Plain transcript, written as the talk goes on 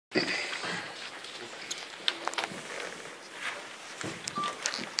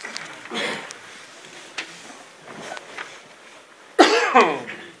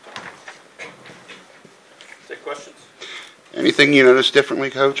Anything you noticed differently,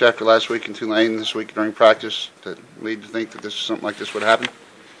 Coach, after last week in Tulane, this week during practice, that lead you to think that something like this would happen?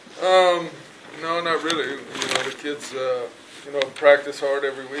 No, not really. The kids, practice hard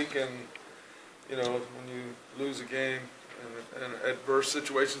every week, and when you lose a game and adverse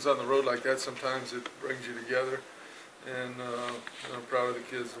situations on the road like that, sometimes it brings you together. And I'm proud of the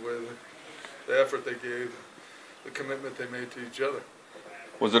kids, the way the effort they gave, the commitment they made to each other.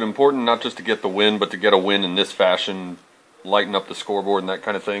 Was it important not just to get the win, but to get a win in this fashion, lighten up the scoreboard and that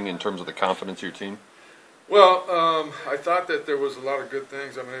kind of thing in terms of the confidence of your team? Well, I thought that there was a lot of good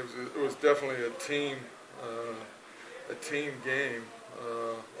things. I mean, it was definitely a team game.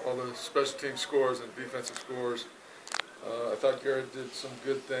 All the special team scores and defensive scores. I thought Garrett did some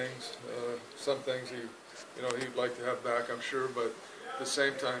good things. Some things he'd like to have back, I'm sure, but at the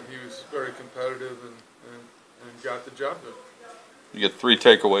same time he was very competitive and got the job done. You get 3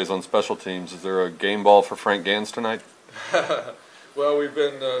 takeaways on special teams. Is there a game ball for Frank Gans tonight? Well, we've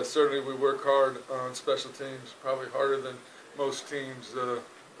been certainly we work hard on special teams, probably harder than most teams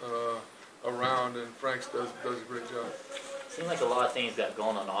around, and Frank does a great job. Seems like a lot of things got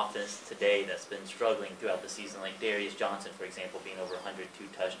going on offense today that's been struggling throughout the season, like Darius Johnson, for example, being over 102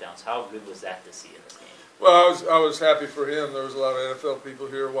 touchdowns. How good was that to see in this game? Well, I was happy for him. There was a lot of NFL people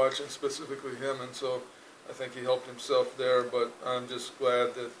here watching, specifically him, and so I think he helped himself there. But I'm just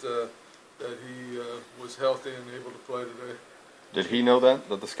glad that he was healthy and able to play today. Did he know that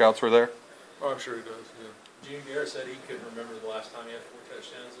the scouts were there? Oh, I'm sure he does. Yeah. Gene Garrett said he couldn't remember the last time he had 4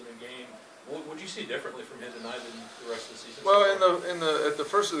 touchdowns in a game. What would you see differently from him tonight than the rest of the season? Well, at the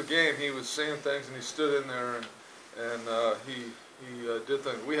first of the game, he was seeing things and he stood in there and he did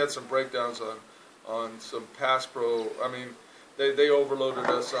things. We had some breakdowns on some pass pro. I mean, they overloaded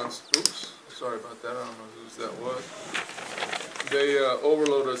us on. Oops, sorry about that. I don't know whose that was. They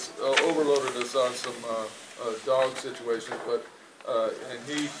overloaded us on some dog situations, but and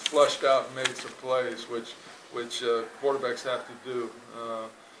he flushed out and made some plays, which quarterbacks have to do.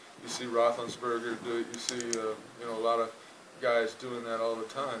 You see Roethlisberger do it. You see a lot of guys doing that all the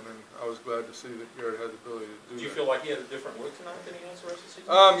time, and I was glad to see that Garrett had the ability to do that. Do you feel like he had a different look tonight than he has the rest of the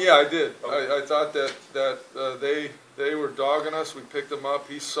season? Yeah, I did. Okay. I thought that they were dogging us. We picked them up.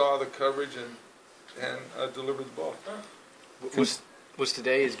 He saw the coverage and delivered the ball. Was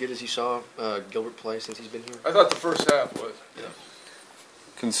today as good as you saw Gilbert play since he's been here? I thought the first half was. Yeah.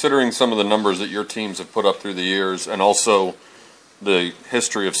 Considering some of the numbers that your teams have put up through the years, and also the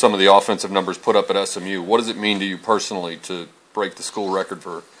history of some of the offensive numbers put up at SMU, what does it mean to you personally to break the school record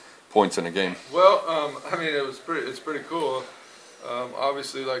for points in a game? Well, I mean, it's pretty cool.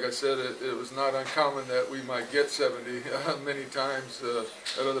 Obviously, like I said, it was not uncommon that we might get 70 many times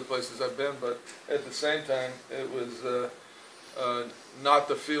at other places I've been, but at the same time, it was not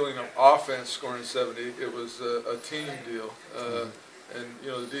the feeling of offense scoring 70. It was a team deal. And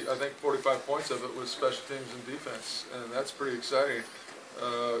I think 45 points of it was special teams and defense, and that's pretty exciting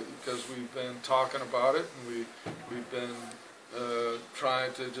because we've been talking about it, and we've been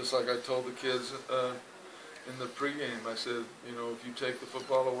trying to, just like I told the kids in the pregame. I said, if you take the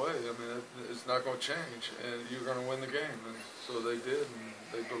football away, I mean, it's not going to change, and you're going to win the game. And so they did, and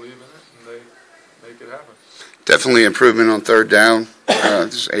they believe in it, and they make it happen. Definitely improvement on third down.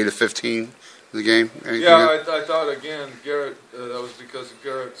 Just 8 of 15. The game? Yeah, I thought, again, Garrett, that was because of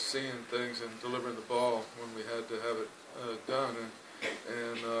Garrett seeing things and delivering the ball when we had to have it done.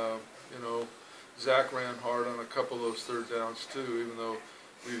 And Zach ran hard on a couple of those third downs, too, even though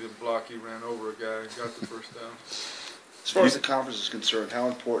we didn't block. He ran over a guy and got the first down. As far as the conference is concerned, how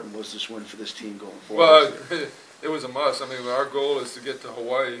important was this win for this team going forward? Well, it was a must. I mean, our goal is to get to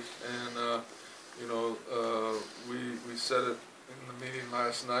Hawaii, and, we said it in the meeting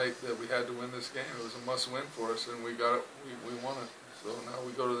last night that we had to win this game. It was a must-win for us, and we got it. We won it. So now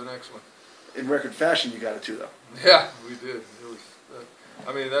we go to the next one. In record fashion, you got it too, though. Yeah, we did. It was.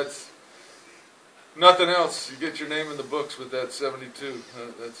 I mean, that's nothing else. You get your name in the books with that 72.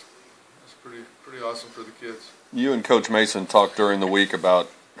 That's pretty awesome for the kids. You and Coach Mason talked during the week about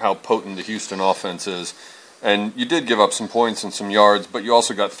how potent the Houston offense is, and you did give up some points and some yards, but you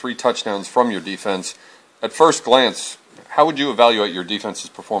also got 3 touchdowns from your defense. At first glance, how would you evaluate your defense's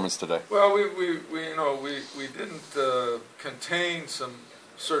performance today? Well, we didn't contain some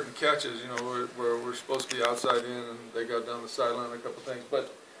certain catches, where we're supposed to be outside in, and they got down the sideline a couple things.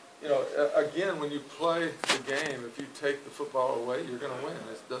 But again, when you play the game, if you take the football away, you're going to win.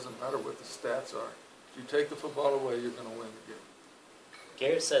 It doesn't matter what the stats are. If you take the football away, you're going to win the game.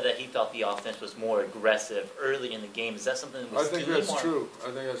 Garrett said that he thought the offense was more aggressive early in the game. Is that something that was I think that's true.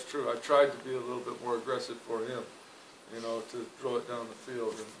 I tried to be a little bit more aggressive for him, to throw it down the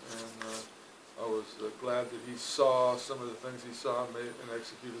field, and I was glad that he saw some of the things he saw and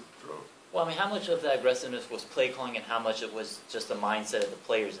executed the throw. Well, I mean, how much of that aggressiveness was play calling, and how much it was just the mindset of the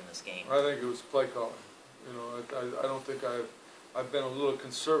players in this game? I think it was play calling. You know, I don't think I've been a little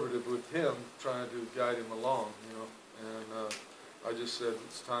conservative with him, trying to guide him along. You know, and I just said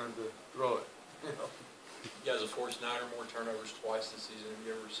it's time to throw it. You know. You guys have forced 9 or more turnovers twice this season. Have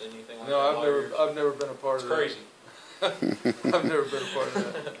you ever seen anything like that? No, I've never been a part of that. It's crazy. I've never been a part of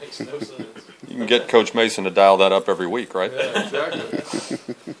that. That makes no sense. You can get Coach Mason to dial that up every week, right? Yeah, exactly.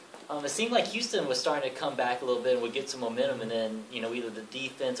 It seemed like Houston was starting to come back a little bit and would get some momentum, and then either the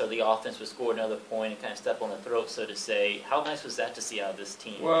defense or the offense would score another point and kind of step on the throat, so to say. How nice was that to see out of this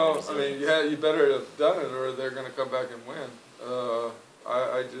team? Well, I mean, yeah, you better have done it, or they're going to come back and win.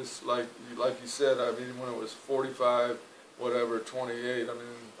 I just like you said. I mean, when it was 45, whatever, 28. I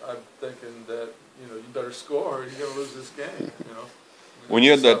mean, I'm thinking that you better score, or you're going to lose this game. You know. When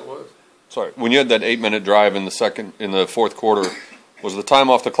you had when you had that 8-minute drive in the fourth quarter, was the time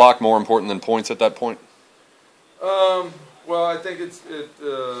off the clock more important than points at that point? Well, I think it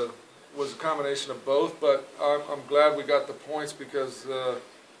was a combination of both, but I'm glad we got the points because to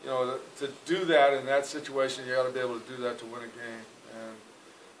do that in that situation, you got to be able to do that to win a game.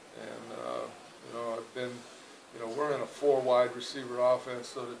 And I've been, we're in a 4 wide receiver offense,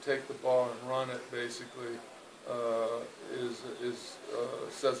 so to take the ball and run it basically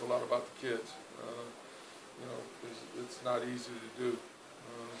says a lot about the kids. It's not easy to do. You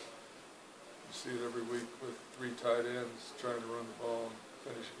see it every week with 3 tight ends trying to run the ball and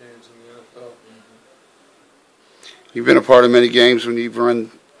finish games in the NFL. You've been a part of many games when you've run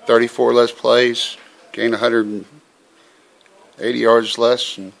 34 less plays, gained 180 yards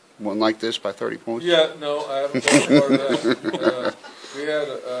less, and won like this by 30 points. Yeah, no, I haven't been a part of that. We had,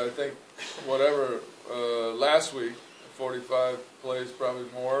 I think, last week, 45 plays probably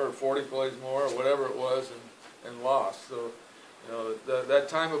more, or 40 plays more, or whatever it was, and lost. So, that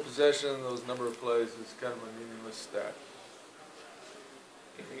time of possession, those number of plays is kind of a meaningless stat.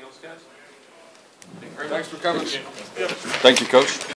 Anything else, guys? Thanks for coming. Thank you, Coach.